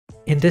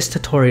In this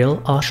tutorial,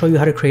 I'll show you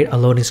how to create a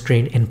loading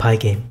screen in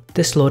Pygame.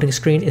 This loading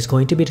screen is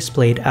going to be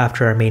displayed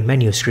after our main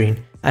menu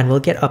screen and will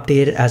get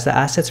updated as the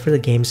assets for the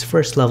game's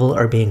first level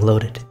are being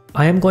loaded.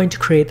 I am going to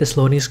create this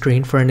loading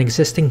screen for an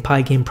existing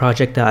Pygame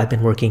project that I've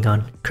been working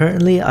on.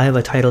 Currently, I have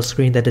a title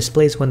screen that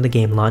displays when the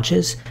game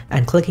launches,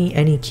 and clicking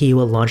any key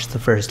will launch the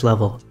first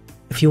level.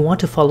 If you want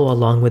to follow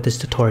along with this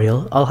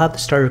tutorial, I'll have the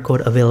starter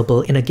code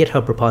available in a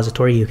GitHub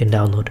repository you can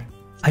download.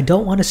 I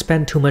don't want to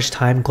spend too much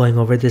time going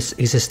over this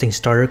existing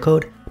starter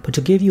code, but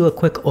to give you a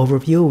quick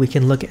overview, we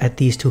can look at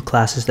these two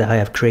classes that I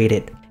have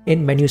created.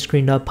 In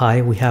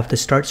menuscreen.py, we have the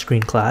start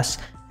screen class,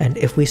 and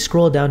if we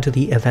scroll down to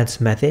the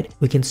events method,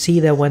 we can see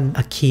that when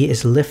a key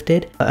is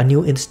lifted, a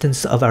new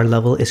instance of our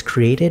level is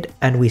created,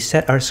 and we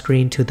set our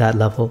screen to that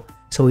level.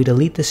 So we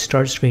delete the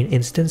start screen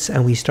instance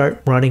and we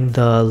start running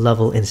the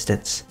level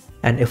instance.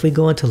 And if we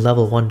go into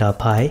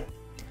level1.py,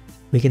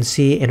 we can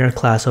see in our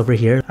class over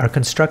here, our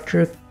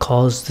constructor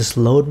calls this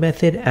load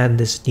method and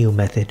this new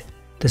method.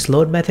 This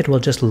load method will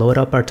just load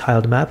up our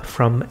tiled map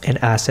from an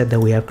asset that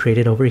we have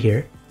created over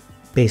here,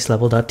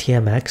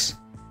 baselevel.tmx.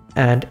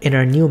 And in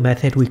our new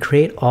method, we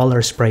create all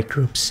our sprite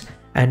groups.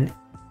 And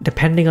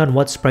depending on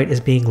what sprite is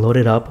being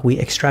loaded up, we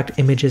extract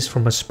images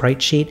from a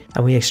sprite sheet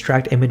and we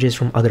extract images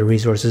from other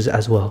resources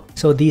as well.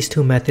 So these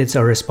two methods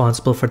are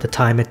responsible for the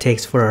time it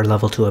takes for our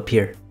level to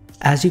appear.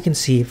 As you can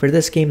see, for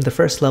this game, the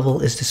first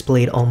level is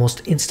displayed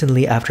almost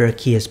instantly after a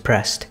key is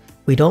pressed.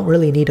 We don't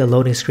really need a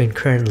loading screen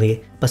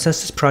currently, but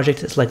since this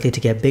project is likely to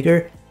get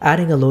bigger,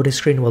 adding a loading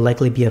screen will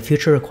likely be a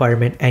future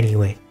requirement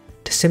anyway.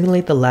 To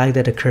simulate the lag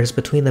that occurs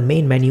between the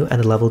main menu and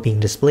the level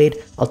being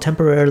displayed, I'll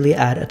temporarily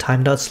add a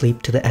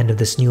time.sleep to the end of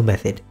this new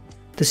method.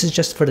 This is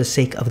just for the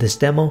sake of this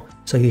demo,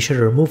 so you should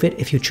remove it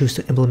if you choose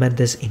to implement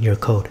this in your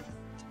code.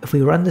 If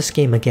we run this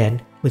game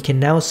again, we can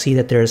now see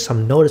that there is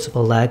some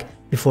noticeable lag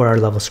before our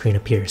level screen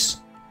appears.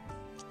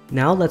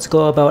 Now let's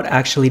go about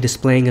actually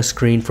displaying a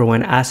screen for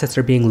when assets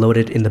are being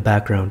loaded in the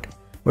background.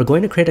 We're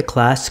going to create a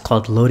class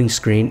called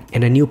loadingscreen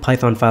in a new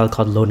Python file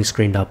called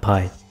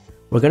loadingscreen.py.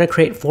 We're going to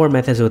create 4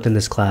 methods within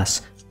this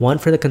class, one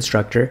for the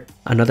constructor,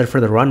 another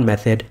for the run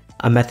method,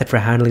 a method for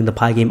handling the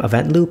Pygame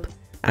event loop,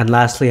 and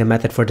lastly a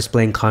method for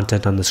displaying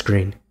content on the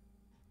screen.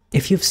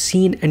 If you've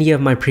seen any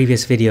of my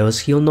previous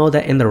videos, you'll know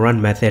that in the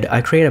run method,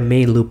 I create a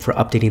main loop for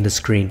updating the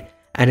screen,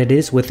 and it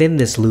is within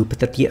this loop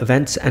that the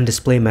events and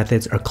display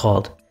methods are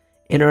called.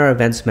 In our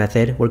events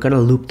method, we're going to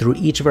loop through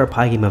each of our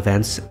Pygame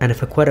events, and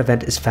if a quit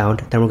event is found,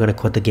 then we're going to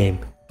quit the game.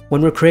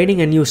 When we're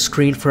creating a new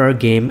screen for our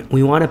game,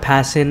 we want to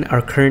pass in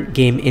our current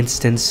game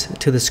instance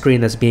to the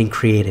screen that's being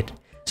created.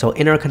 So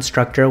in our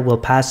constructor, we'll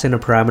pass in a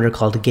parameter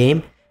called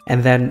game,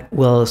 and then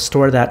we'll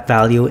store that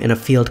value in a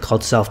field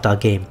called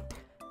self.game.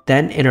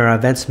 Then in our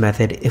events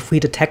method, if we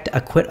detect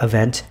a quit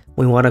event,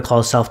 we want to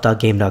call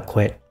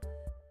self.game.quit.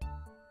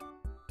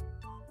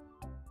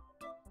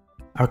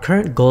 Our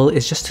current goal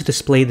is just to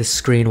display the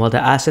screen while the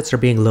assets are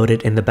being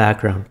loaded in the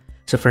background.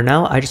 So for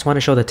now, I just want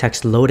to show the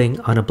text loading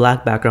on a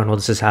black background while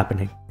this is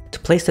happening. To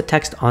place the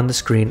text on the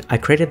screen, I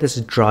created this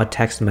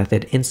drawText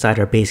method inside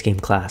our base game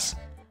class.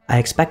 I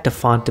expect a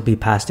font to be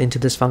passed into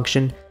this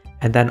function,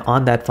 and then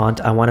on that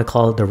font, I want to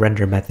call the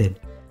render method.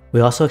 We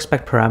also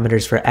expect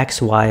parameters for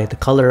x, y, the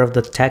color of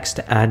the text,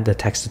 and the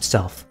text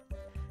itself.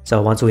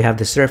 So once we have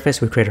the surface,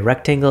 we create a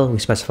rectangle, we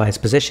specify its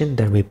position,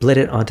 then we blit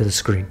it onto the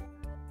screen.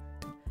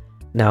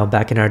 Now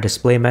back in our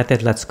display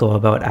method, let's go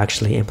about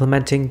actually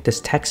implementing this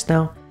text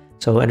now.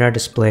 So in our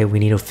display, we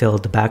need to fill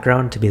the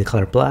background to be the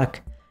color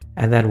black.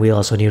 And then we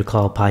also need to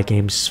call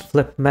Pygame's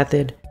flip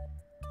method.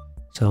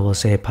 So we'll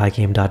say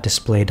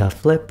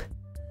pygame.display.flip.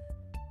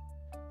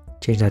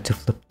 Change that to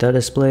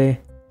flip.display.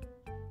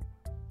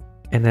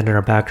 And then in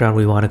our background,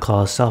 we want to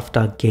call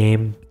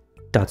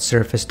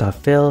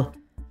self.game.surface.fill.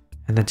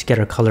 And then to get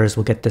our colors,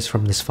 we'll get this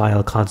from this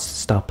file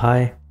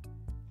constants.py.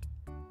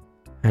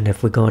 And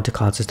if we go into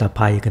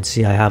constants.py, you can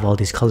see I have all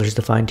these colors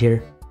defined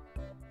here.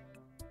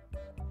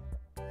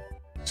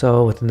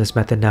 So within this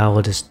method now,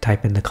 we'll just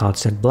type in the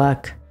constant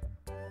black.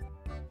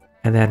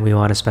 And then we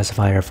want to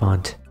specify our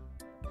font.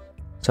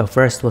 So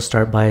first we'll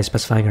start by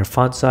specifying our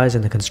font size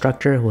in the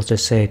constructor. We'll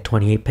just say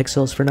 28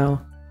 pixels for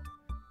now.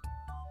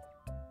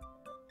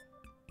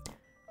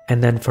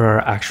 And then for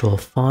our actual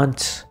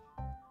font,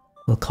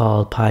 we'll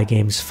call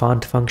Pygame's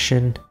font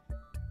function.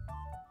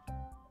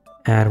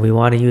 And we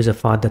want to use a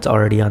font that's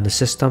already on the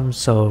system.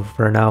 So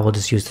for now, we'll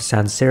just use the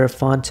sans serif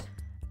font.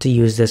 To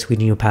use this, we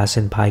need to pass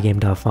in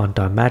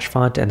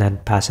pygame.font.matchFont and then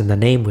pass in the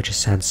name, which is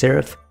sans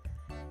serif.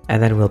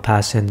 And then we'll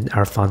pass in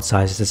our font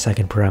size as the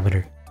second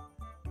parameter.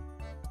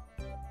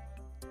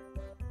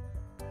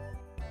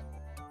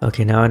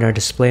 Okay, now in our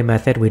display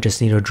method, we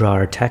just need to draw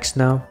our text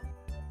now.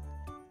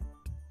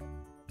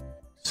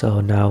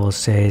 So now we'll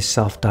say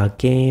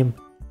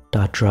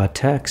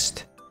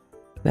self.game.drawText.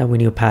 Then we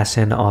need to pass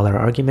in all our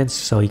arguments.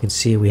 So you can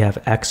see we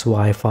have X,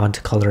 Y,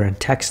 font, color, and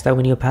text that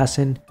we need to pass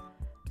in.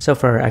 So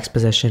for our X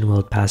position,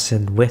 we'll pass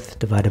in width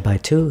divided by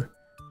 2.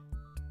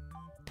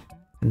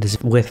 And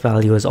this width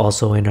value is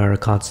also in our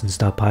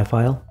constants.py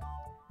file.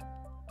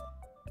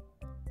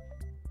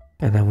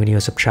 And then we need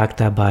to subtract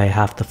that by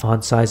half the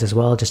font size as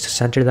well, just to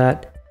center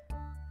that.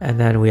 And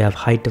then we have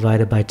height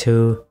divided by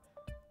 2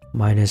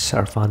 minus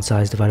our font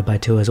size divided by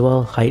 2 as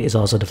well. Height is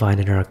also defined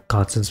in our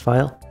constants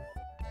file.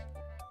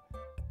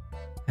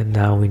 And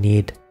now we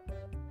need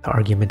an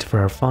argument for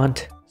our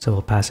font. So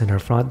we'll pass in our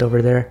font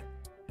over there.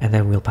 And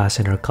then we'll pass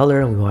in our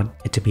color. We want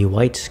it to be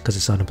white because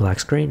it's on a black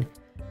screen.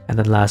 And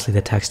then lastly,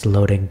 the text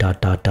loading ...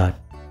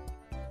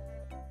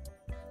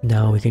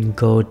 Now we can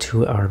go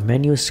to our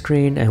menu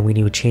screen and we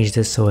need to change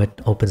this so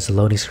it opens the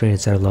loading screen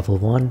instead of level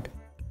 1.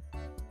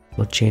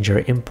 We'll change our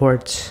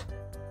imports.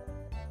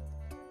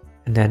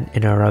 And then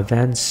in our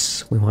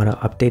events, we want to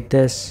update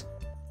this.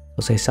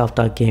 We'll say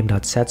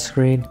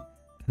self.game.setScreen.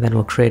 And then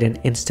we'll create an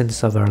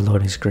instance of our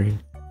loading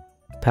screen.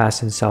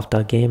 Pass in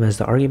self.game as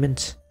the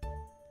argument.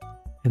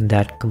 And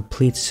that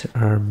completes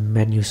our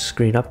menu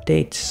screen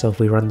update. So if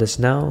we run this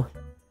now,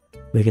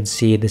 we can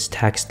see this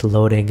text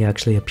loading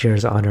actually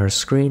appears on our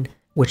screen,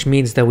 which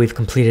means that we've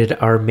completed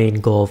our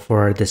main goal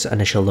for this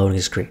initial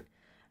loading screen.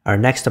 Our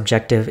next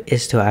objective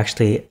is to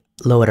actually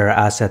load our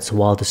assets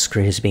while the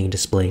screen is being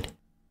displayed.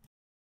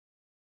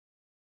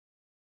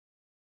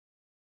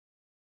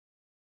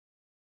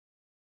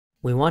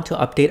 We want to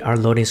update our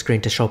loading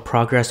screen to show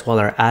progress while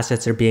our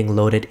assets are being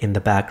loaded in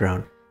the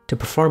background. To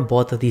perform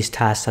both of these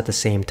tasks at the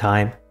same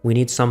time, we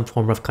need some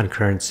form of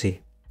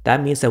concurrency.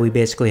 That means that we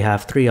basically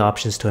have 3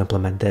 options to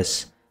implement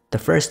this. The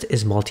first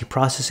is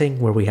multiprocessing,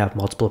 where we have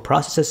multiple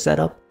processes set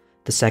up.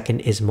 The second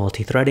is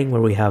multithreading,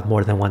 where we have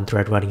more than one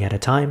thread running at a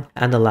time.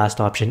 And the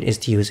last option is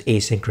to use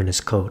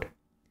asynchronous code.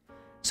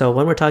 So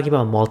when we're talking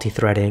about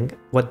multithreading,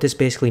 what this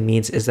basically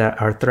means is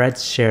that our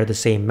threads share the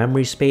same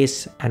memory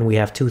space and we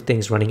have 2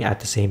 things running at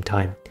the same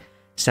time.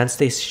 Since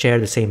they share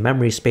the same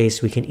memory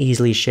space, we can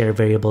easily share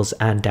variables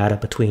and data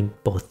between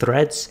both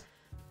threads,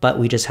 but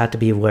we just have to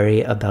be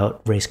wary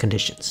about race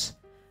conditions.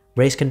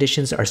 Race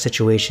conditions are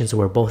situations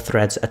where both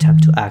threads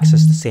attempt to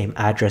access the same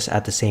address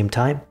at the same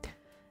time,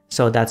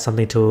 so that's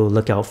something to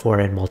look out for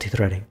in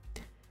multithreading.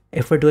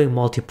 If we're doing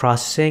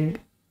multiprocessing,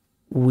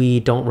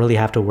 we don't really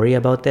have to worry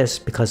about this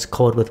because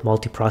code with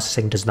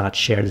multiprocessing does not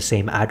share the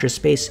same address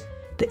space.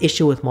 The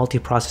issue with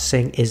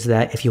multiprocessing is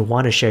that if you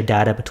want to share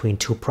data between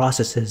 2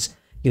 processes,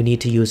 you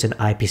need to use an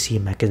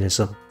IPC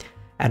mechanism.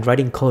 And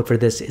writing code for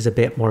this is a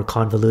bit more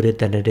convoluted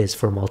than it is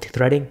for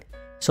multithreading.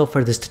 So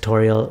for this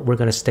tutorial, we're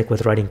going to stick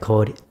with writing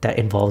code that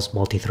involves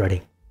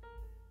multithreading.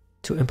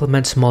 To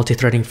implement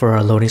multithreading for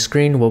our loading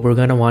screen, what we're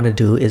going to want to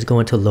do is go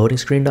into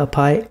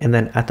loadingscreen.py, and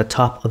then at the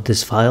top of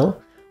this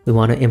file, we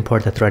want to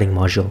import the threading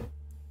module.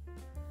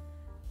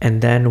 And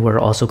then we're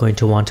also going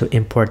to want to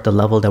import the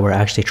level that we're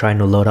actually trying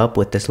to load up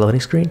with this loading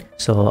screen.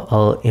 So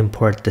I'll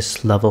import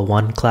this level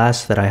 1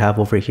 class that I have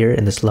over here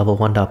in this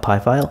level1.py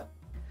file.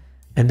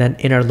 And then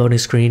in our loading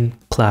screen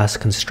class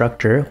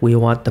constructor, we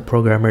want the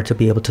programmer to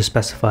be able to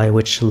specify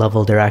which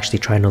level they're actually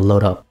trying to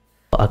load up.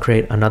 I'll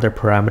create another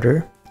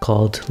parameter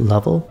called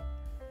level.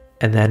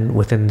 And then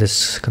within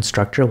this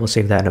constructor, we'll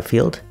save that in a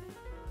field.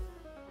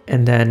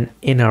 And then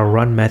in our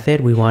run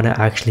method, we want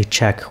to actually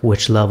check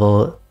which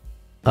level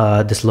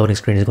this loading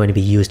screen is going to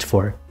be used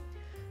for.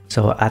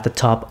 So at the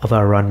top of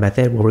our run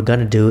method, what we're going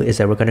to do is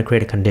that we're going to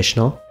create a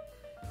conditional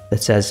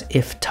that says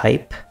if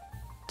type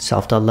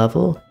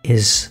self.level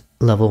is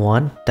level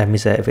 1, that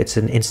means that if it's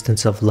an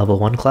instance of level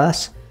 1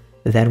 class,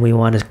 then we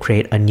want to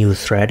create a new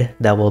thread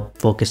that will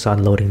focus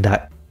on loading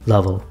that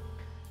level.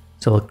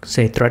 So we'll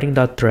say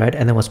threading.thread,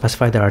 and then we'll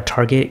specify that our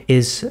target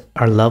is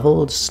our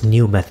level's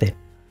new method.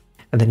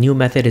 And the new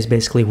method is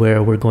basically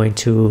where we're going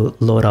to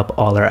load up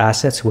all our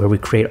assets, where we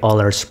create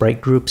all our sprite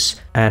groups,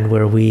 and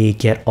where we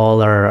get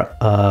all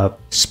our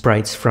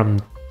sprites from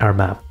our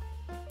map.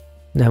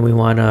 Then we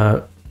want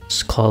to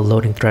call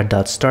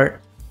loadingthread.start,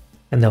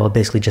 and that will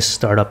basically just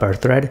start up our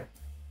thread.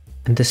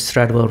 And this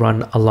thread will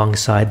run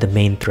alongside the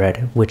main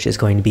thread, which is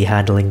going to be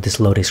handling this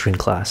loading screen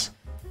class.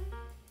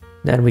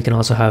 Then we can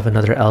also have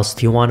another else.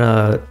 If you want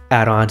to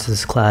add on to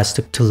this class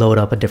to load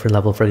up a different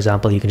level, for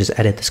example, you can just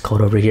edit this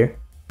code over here.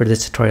 For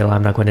this tutorial,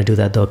 I'm not going to do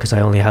that though, because I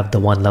only have the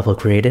 1 level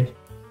created.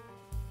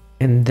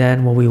 And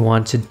then what we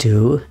want to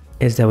do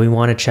is that we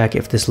want to check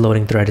if this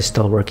loading thread is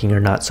still working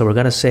or not. So we're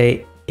going to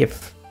say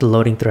if the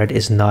loading thread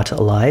is not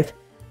alive,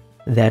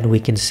 then we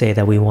can say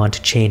that we want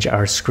to change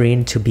our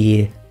screen to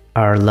be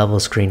our level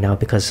screen now,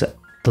 because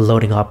the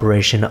loading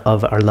operation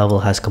of our level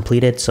has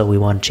completed. So we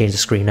want to change the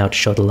screen now to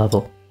show the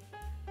level.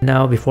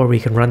 Now, before we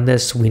can run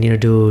this, we need to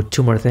do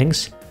 2 more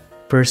things.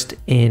 First,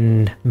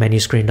 in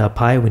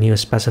menuscreen.py, we need to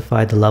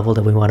specify the level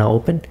that we want to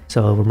open.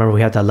 So remember,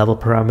 we have that level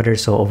parameter.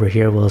 So over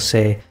here, we'll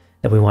say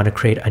that we want to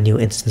create a new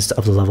instance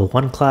of the level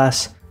 1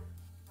 class.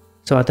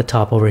 So at the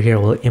top over here,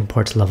 we'll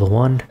import level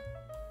 1.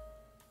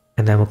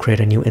 And then we'll create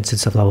a new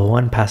instance of level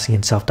 1, passing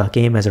in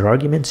self.game as our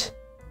argument.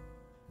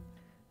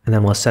 And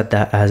then we'll set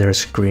that as our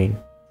screen.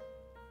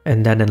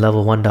 And then in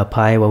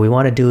level1.py, what we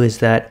want to do is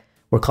that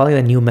we're calling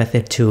a new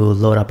method to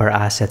load up our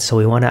assets. So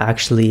we want to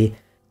actually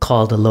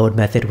call the load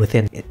method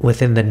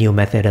within the new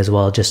method as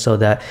well, just so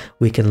that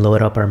we can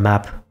load up our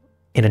map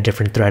in a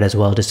different thread as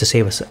well, just to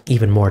save us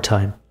even more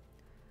time.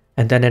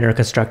 And then in our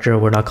constructor,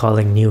 we're not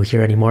calling new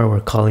here anymore. We're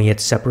calling it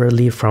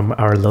separately from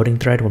our loading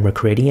thread when we're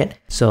creating it.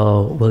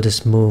 So we'll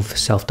just move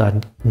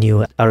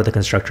self.new out of the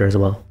constructor as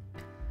well.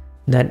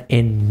 Then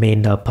in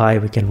main.py,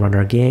 we can run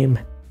our game.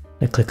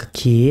 And click a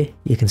key.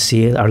 You can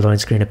see our loading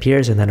screen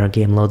appears and then our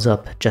game loads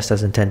up just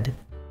as intended.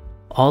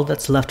 All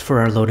that's left for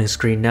our loading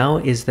screen now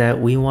is that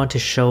we want to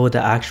show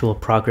the actual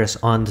progress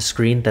on the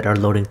screen that our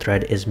loading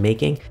thread is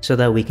making so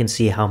that we can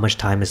see how much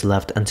time is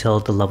left until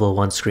the level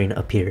 1 screen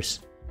appears.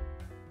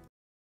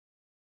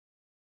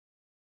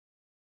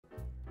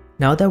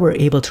 Now that we're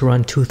able to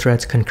run 2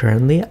 threads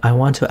concurrently, I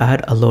want to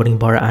add a loading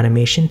bar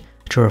animation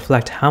to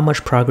reflect how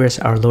much progress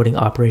our loading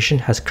operation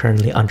has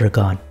currently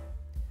undergone.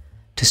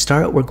 To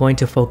start, we're going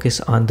to focus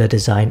on the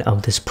design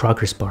of this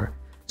progress bar.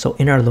 So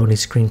in our loading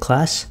screen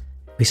class,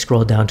 we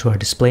scroll down to our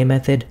display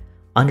method.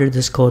 Under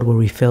this code where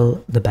we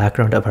fill the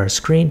background of our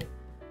screen,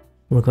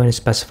 we're going to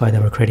specify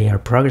that we're creating our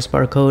progress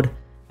bar code,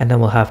 and then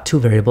we'll have 2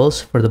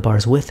 variables for the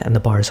bar's width and the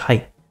bar's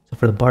height. So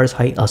for the bar's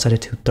height, I'll set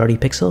it to 30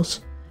 pixels.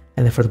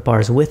 And then for the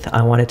bar's width,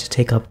 I want it to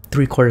take up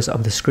 3/4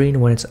 of the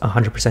screen when it's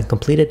 100%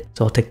 completed.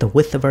 So I'll take the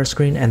width of our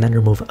screen and then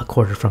remove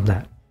 1/4 from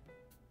that.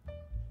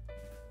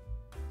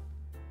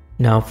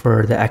 Now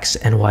for the X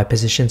and Y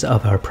positions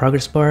of our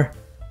progress bar,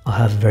 I'll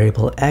have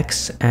variable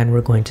X and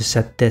we're going to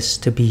set this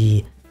to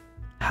be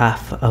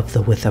half of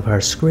the width of our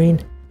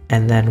screen,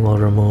 and then we'll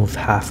remove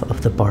half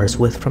of the bar's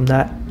width from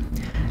that.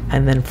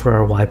 And then for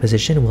our Y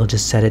position, we'll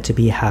just set it to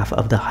be half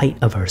of the height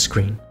of our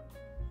screen.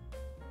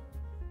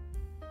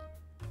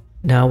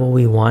 Now what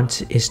we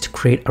want is to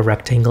create a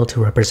rectangle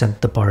to represent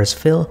the bar's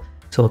fill.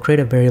 So we'll create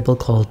a variable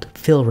called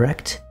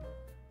fillRect.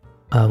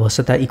 We'll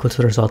set that equal to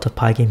the result of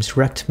Pygame's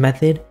rect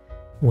method.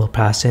 We'll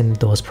pass in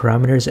those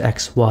parameters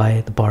x,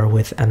 y, the bar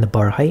width, and the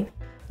bar height.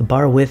 The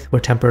bar width we're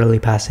temporarily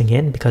passing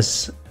in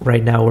because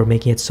right now we're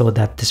making it so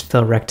that this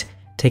fillRect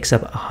takes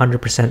up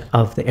 100%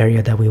 of the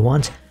area that we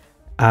want.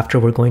 After,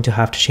 we're going to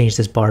have to change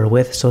this bar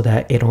width so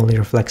that it only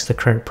reflects the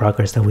current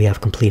progress that we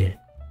have completed.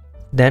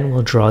 Then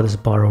we'll draw this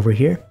bar over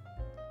here.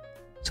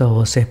 So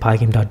we'll say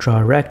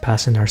pygame.drawRect,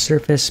 pass in our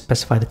surface,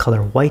 specify the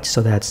color white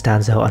so that it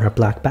stands out on our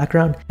black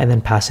background, and then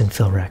pass in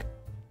fillRect.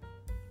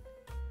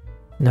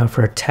 Now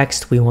for our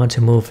text, we want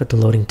to move the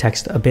loading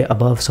text a bit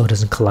above so it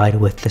doesn't collide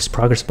with this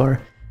progress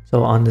bar.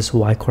 So on this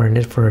Y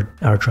coordinate for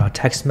our draw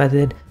text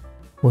method,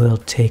 we'll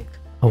take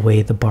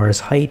away the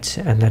bar's height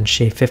and then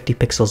shave 50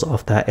 pixels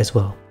off that as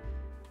well.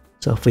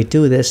 So if we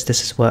do this,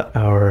 this is what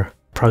our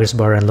progress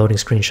bar and loading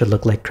screen should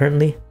look like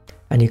currently.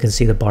 And you can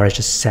see the bar is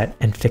just set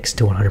and fixed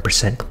to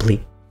 100%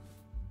 complete.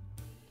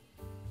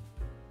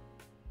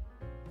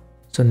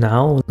 So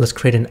now let's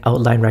create an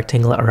outline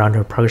rectangle around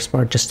our progress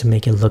bar just to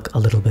make it look a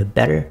little bit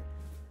better.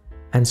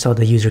 And so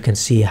the user can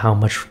see how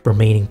much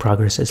remaining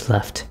progress is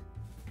left.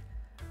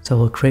 So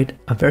we'll create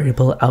a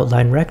variable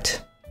outline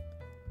rect,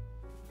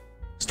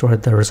 store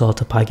the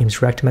result of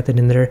Pygame's rect method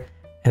in there.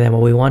 And then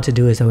what we want to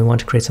do is that we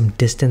want to create some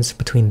distance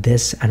between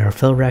this and our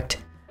fillRect.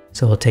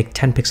 So we'll take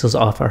 10 pixels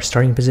off our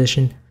starting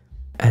position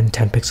and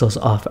 10 pixels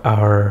off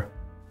our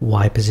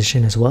Y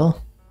position as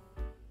well.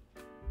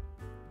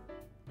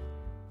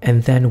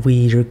 And then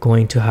we're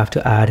going to have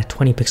to add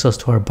 20 pixels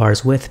to our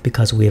bar's width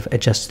because we've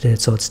adjusted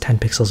it so it's 10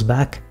 pixels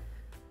back,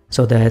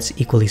 so that it's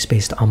equally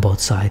spaced on both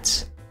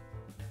sides.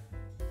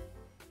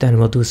 Then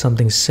we'll do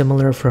something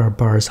similar for our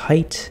bar's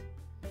height.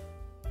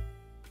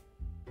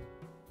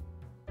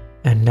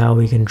 And now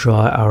we can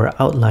draw our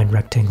outline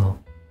rectangle.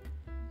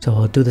 So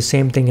we'll do the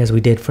same thing as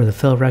we did for the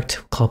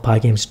fillRect, call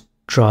Pygame's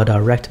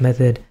draw.rect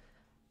method,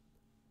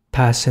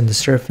 pass in the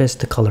surface,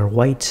 the color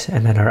white,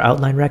 and then our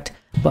outline rect.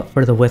 But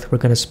for the width, we're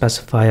going to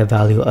specify a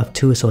value of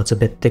 2, so it's a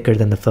bit thicker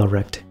than the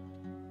fillRect.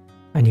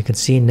 And you can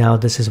see now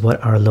this is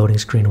what our loading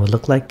screen will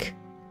look like.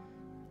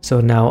 So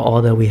now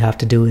all that we have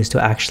to do is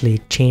to actually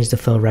change the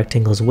fill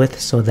rectangle's width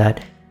so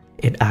that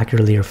it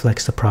accurately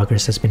reflects the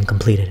progress that's been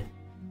completed.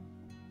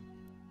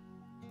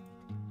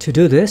 To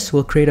do this,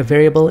 we'll create a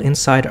variable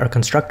inside our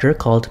constructor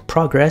called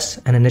progress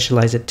and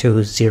initialize it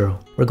to 0.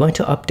 We're going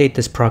to update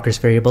this progress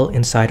variable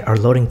inside our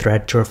loading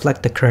thread to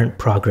reflect the current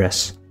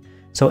progress.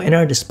 So in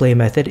our display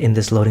method in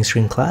this loading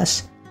screen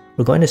class,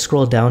 we're going to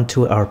scroll down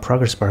to our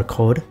progress bar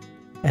code,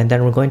 and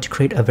then we're going to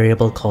create a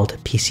variable called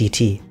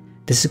PCT.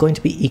 This is going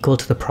to be equal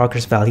to the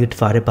progress value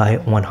divided by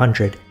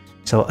 100.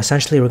 So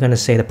essentially we're going to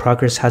say the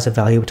progress has a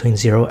value between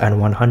 0 and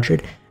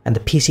 100, and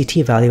the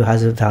PCT value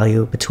has a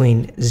value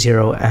between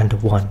 0 and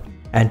 1.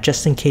 And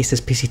just in case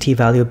this PCT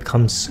value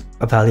becomes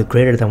a value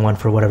greater than 1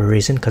 for whatever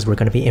reason, because we're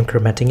going to be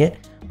incrementing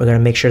it, we're going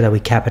to make sure that we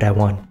cap it at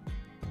 1.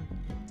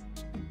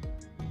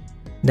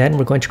 Then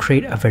we're going to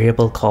create a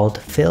variable called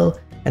fill,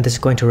 and this is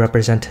going to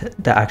represent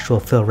the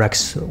actual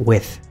fillRect's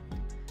width.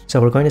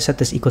 So we're going to set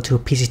this equal to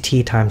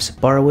PCT times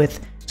bar width.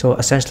 So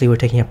essentially we're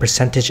taking a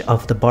percentage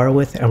of the bar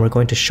width and we're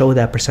going to show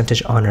that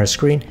percentage on our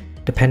screen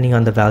depending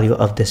on the value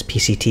of this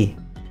PCT.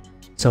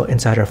 So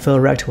inside our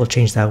fillRect, we'll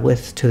change that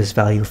width to this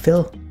value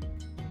fill.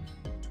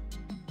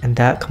 And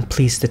that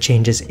completes the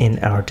changes in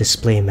our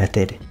display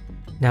method.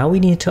 Now we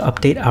need to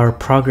update our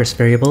progress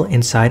variable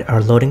inside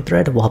our loading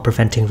thread while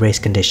preventing race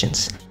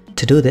conditions.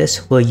 To do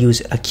this, we'll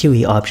use a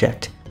QE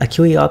object. A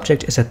QE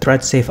object is a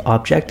thread-safe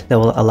object that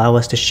will allow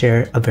us to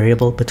share a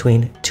variable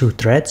between two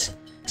threads.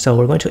 So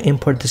we're going to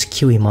import this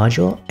QE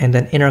module, and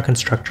then in our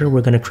constructor,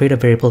 we're going to create a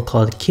variable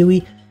called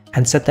QE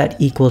and set that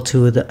equal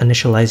to the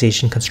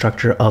initialization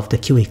constructor of the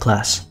QE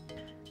class.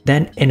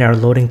 Then in our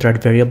loading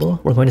thread variable,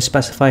 we're going to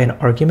specify an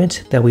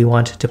argument that we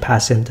want to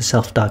pass in the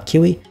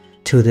self.QE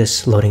to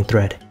this loading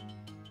thread.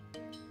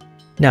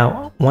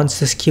 Now, once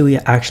this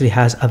QE actually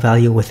has a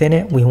value within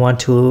it, we want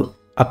to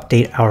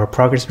update our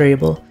progress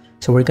variable.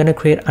 So we're going to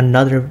create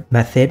another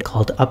method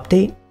called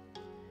update.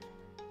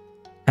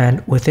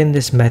 And within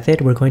this method,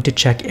 we're going to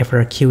check if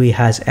our QE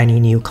has any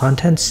new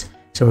contents.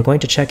 So we're going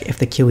to check if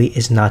the QE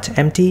is not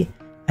empty.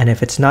 And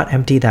if it's not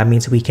empty, that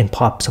means we can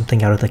pop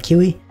something out of the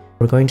QE.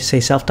 We're going to say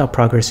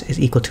self.progress is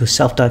equal to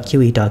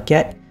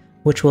self.QE.get,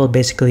 which will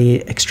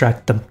basically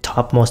extract the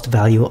topmost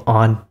value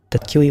on the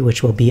QE,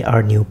 which will be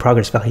our new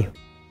progress value.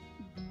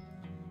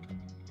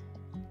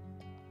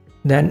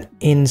 Then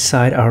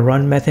inside our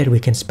run method, we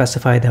can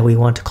specify that we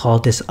want to call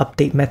this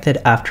update method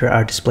after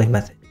our display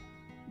method.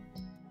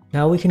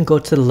 Now we can go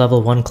to the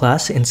level 1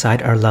 class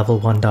inside our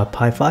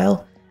level1.py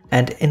file,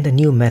 and in the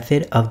new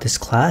method of this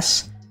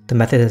class, the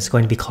method that's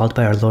going to be called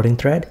by our loading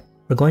thread,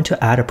 we're going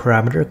to add a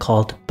parameter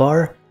called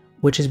bar,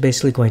 which is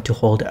basically going to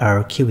hold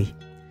our QE.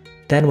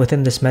 Then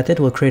within this method,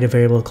 we'll create a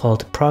variable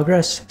called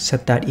progress,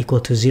 set that equal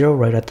to 0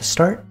 right at the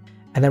start,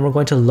 and then we're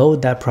going to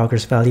load that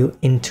progress value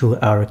into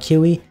our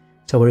QE.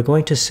 So we're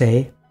going to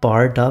say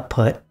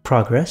bar.put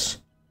progress.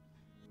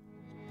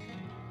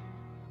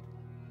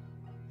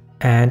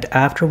 And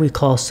after we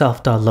call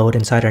self.load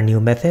inside our new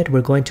method,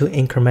 we're going to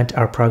increment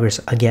our progress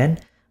again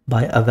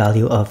by a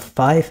value of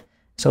 5.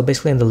 So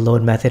basically in the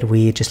load method,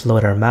 we just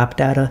load our map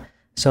data.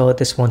 So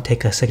this won't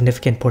take a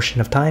significant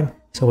portion of time.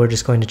 So we're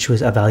just going to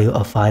choose a value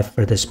of 5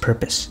 for this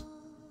purpose.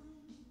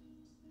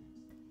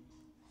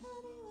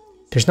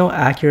 There's no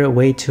accurate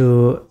way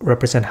to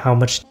represent how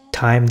much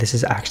time this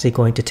is actually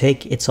going to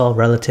take. It's all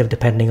relative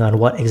depending on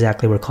what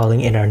exactly we're calling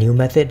in our new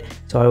method.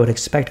 So I would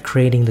expect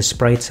creating the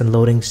sprites and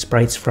loading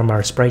sprites from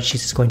our sprite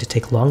sheets is going to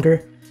take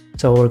longer.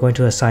 So we're going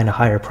to assign a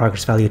higher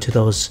progress value to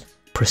those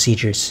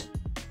procedures.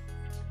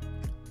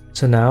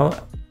 So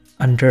now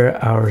under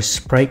our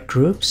sprite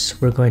groups,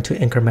 we're going to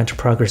increment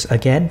progress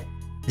again.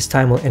 This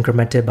time we'll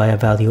increment it by a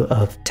value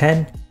of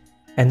 10,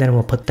 and then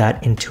we'll put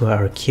that into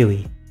our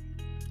QE.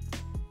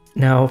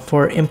 Now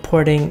for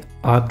importing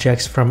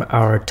objects from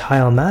our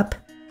tile map,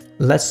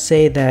 let's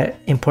say that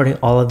importing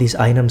all of these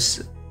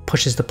items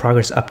pushes the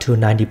progress up to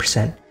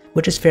 90%,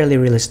 which is fairly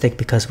realistic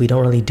because we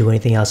don't really do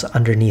anything else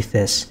underneath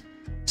this.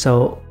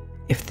 So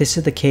if this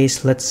is the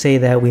case, let's say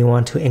that we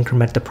want to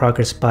increment the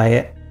progress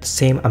by the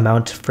same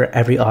amount for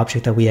every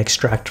object that we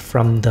extract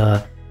from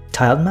the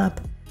tiled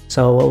map.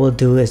 So what we'll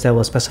do is that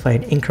we'll specify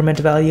an increment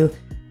value.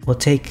 We'll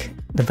take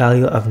the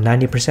value of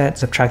 90%,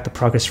 subtract the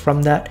progress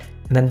from that,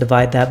 and then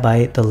divide that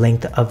by the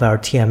length of our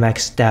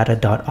tmx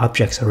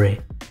data.objects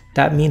array.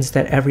 That means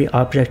that every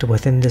object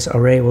within this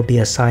array will be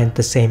assigned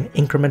the same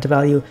increment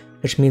value,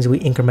 which means we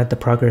increment the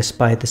progress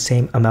by the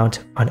same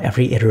amount on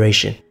every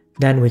iteration.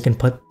 Then we can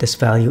put this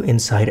value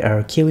inside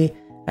our QE,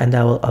 and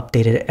that will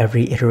update it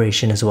every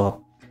iteration as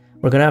well.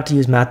 We're going to have to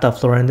use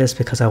math.floor in this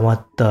because I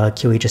want the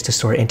QE just to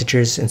store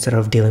integers instead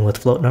of dealing with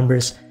float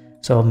numbers.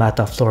 So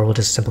math.floor will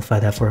just simplify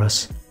that for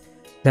us.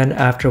 Then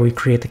after we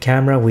create the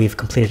camera, we've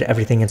completed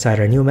everything inside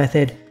our new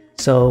method.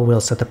 So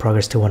we'll set the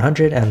progress to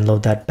 100 and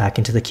load that back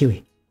into the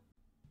QE.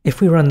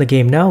 If we run the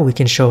game now, we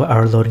can show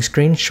our loading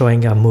screen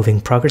showing a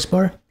moving progress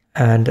bar.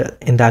 And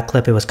in that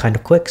clip, it was kind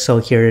of quick. So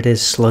here it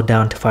is slowed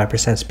down to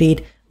 5%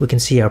 speed. We can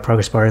see our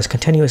progress bar is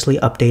continuously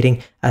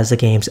updating as the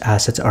game's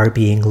assets are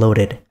being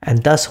loaded.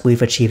 And thus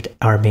we've achieved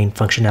our main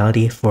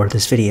functionality for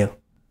this video.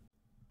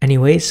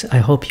 Anyways, I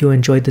hope you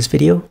enjoyed this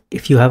video.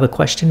 If you have a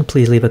question,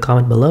 please leave a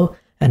comment below.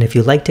 And if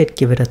you liked it,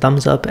 give it a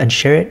thumbs up and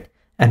share it.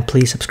 And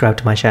please subscribe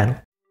to my channel.